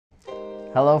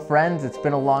Hello friends, it's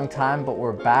been a long time, but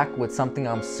we're back with something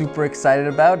I'm super excited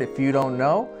about. If you don't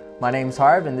know, my name's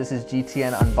Harv and this is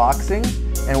GTN Unboxing.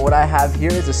 And what I have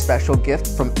here is a special gift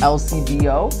from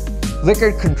LCBO,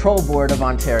 Liquor Control Board of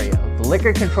Ontario. The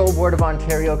Liquor Control Board of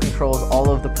Ontario controls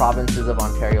all of the provinces of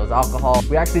Ontario's alcohol.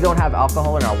 We actually don't have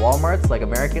alcohol in our Walmarts like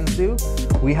Americans do.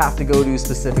 We have to go to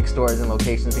specific stores and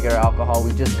locations to get our alcohol.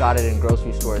 We just got it in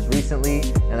grocery stores recently,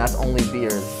 and that's only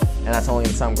beers, and that's only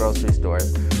in some grocery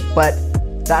stores. But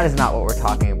that is not what we're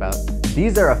talking about.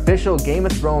 These are official Game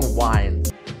of Thrones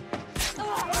wines.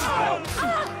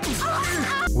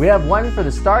 We have one for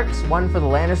the Starks, one for the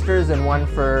Lannisters, and one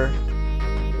for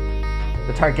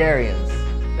the Targaryens.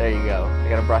 There you go. I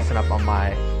gotta brushing up on my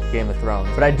Game of Thrones.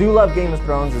 But I do love Game of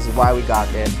Thrones, this is why we got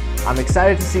it. I'm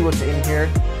excited to see what's in here.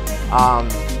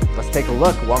 Let's take a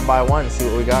look one by one, see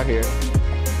what we got here.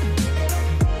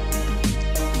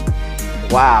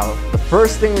 Wow, the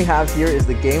first thing we have here is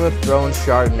the Game of Thrones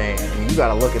Chardonnay. I mean, you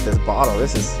gotta look at this bottle.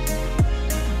 Is this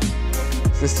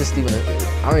just even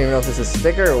I don't even know if this is a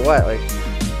sticker or what. Like,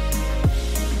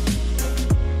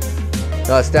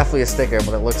 no, it's definitely a sticker,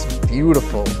 but it looks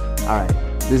beautiful. All right,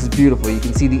 this is beautiful. You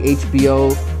can see the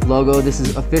HBO logo. This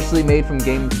is officially made from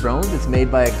Game of Thrones. It's made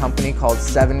by a company called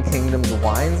Seven Kingdoms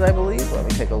Wines, I believe. Let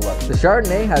me take a look. The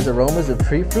Chardonnay has aromas of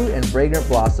tree fruit and fragrant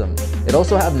blossom. It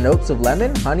also has notes of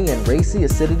lemon, honey, and racy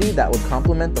acidity that would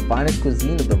complement the finest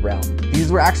cuisine of the realm.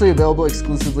 These were actually available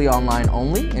exclusively online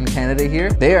only in Canada here.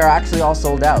 They are actually all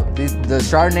sold out. The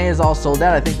Chardonnay is all sold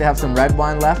out. I think they have some red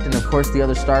wine left, and of course the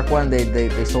other Stark one,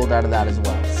 they sold out of that as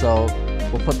well. So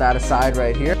we'll put that aside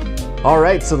right here. All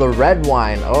right, so the red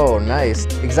wine, oh nice.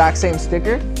 Exact same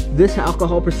sticker. This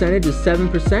alcohol percentage is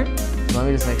 7%. Let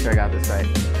me just make sure I got this right.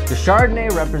 The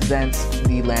Chardonnay represents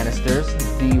the Lannisters,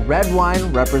 the red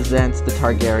wine represents the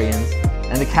Targaryens,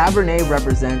 and the Cabernet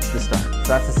represents the Starks. So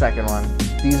that's the second one.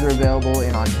 These are available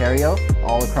in Ontario,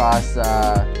 all across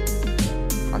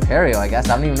Ontario, I guess.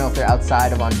 I don't even know if they're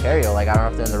outside of Ontario. Like, I don't know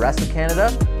if they're in the rest of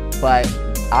Canada, but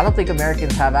I don't think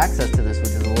Americans have access to this, which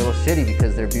is a little shitty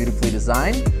because they're beautifully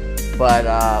designed. But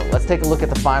let's take a look at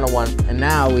the final one. And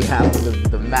now we have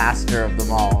the master of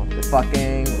them all, the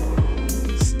fucking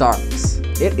Starks.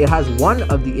 It has one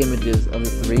of the images of the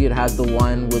three. It has the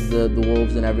one with the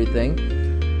wolves and everything.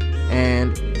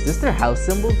 And is this their house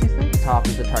symbol, do you think? The top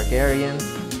is the Targaryens.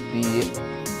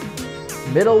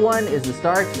 The middle one is the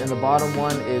Starks, and the bottom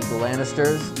one is the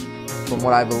Lannisters, from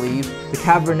what I believe. The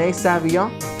Cabernet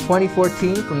Sauvignon,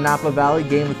 2014 from Napa Valley,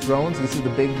 Game of Thrones. This is the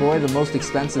big boy, the most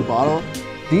expensive bottle.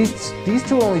 These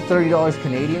two are only $30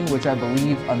 Canadian, which I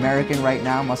believe American right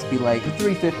now must be like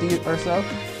 $3.50 or so.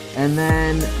 And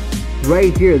then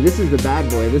right here, this is the bad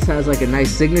boy. This has like a nice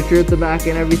signature at the back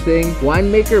and everything.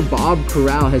 Winemaker Bob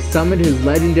Corral has summoned his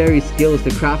legendary skills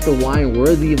to craft a wine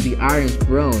worthy of the Iron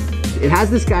Throne. It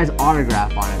has this guy's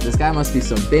autograph on it. This guy must be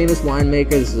some famous winemaker.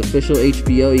 This is official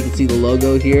HBO. You can see the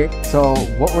logo here. So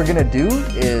what we're gonna do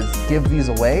is give these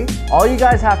away. All you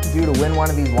guys have to do to win one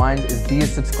of these wines is be a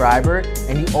subscriber,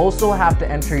 and you also have to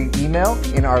enter your email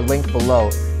in our link below.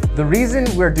 The reason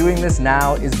we're doing this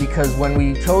now is because when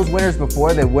we chose winners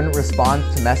before, they wouldn't respond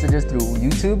to messages through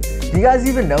YouTube. Do you guys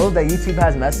even know that YouTube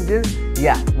has messages?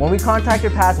 Yeah, when we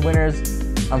contacted past winners,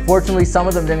 unfortunately, some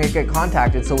of them didn't get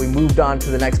contacted, so we moved on to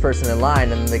the next person in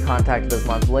line, and then they contacted us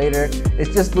months later.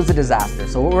 It just was a disaster.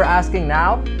 So what we're asking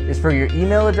now is for your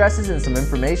email addresses and some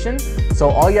information. So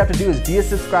all you have to do is be a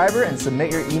subscriber and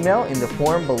submit your email in the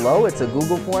form below. It's a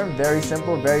Google form, very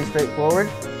simple, very straightforward.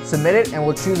 Submit it, and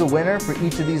we'll choose a winner for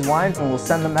each of these wines, and we'll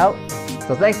send them out.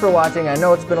 So thanks for watching. I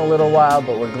know it's been a little while,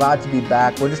 but we're glad to be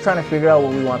back. We're just trying to figure out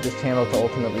what we want this channel to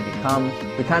ultimately become.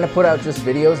 We kind of put out just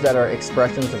videos that are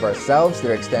expressions of ourselves.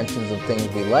 They're extensions of things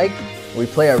we like. We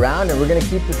play around, and we're gonna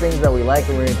keep the things that we like,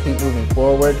 and we're gonna keep moving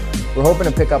forward. We're hoping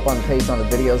to pick up on the pace on the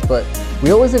videos, but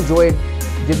we always enjoyed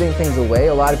giving things away.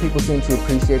 A lot of people seem to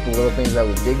appreciate the little things that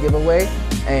we did give away.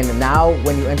 And now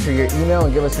when you enter your email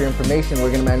and give us your information,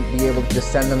 we're gonna be able to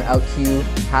just send them out to you,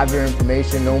 have your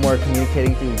information, no more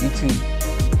communicating through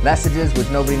YouTube messages, which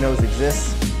nobody knows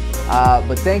exists.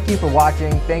 But thank you for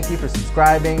watching. Thank you for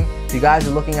subscribing. If you guys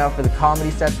are looking out for the comedy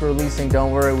sets we're releasing,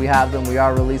 don't worry, we have them. We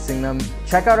are releasing them.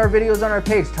 Check out our videos on our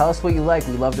page. Tell us what you like.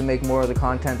 We love to make more of the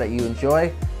content that you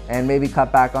enjoy, and maybe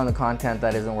cut back on the content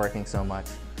that isn't working so much.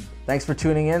 Thanks for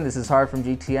tuning in. This is Harv from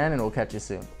GTN, and we'll catch you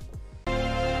soon.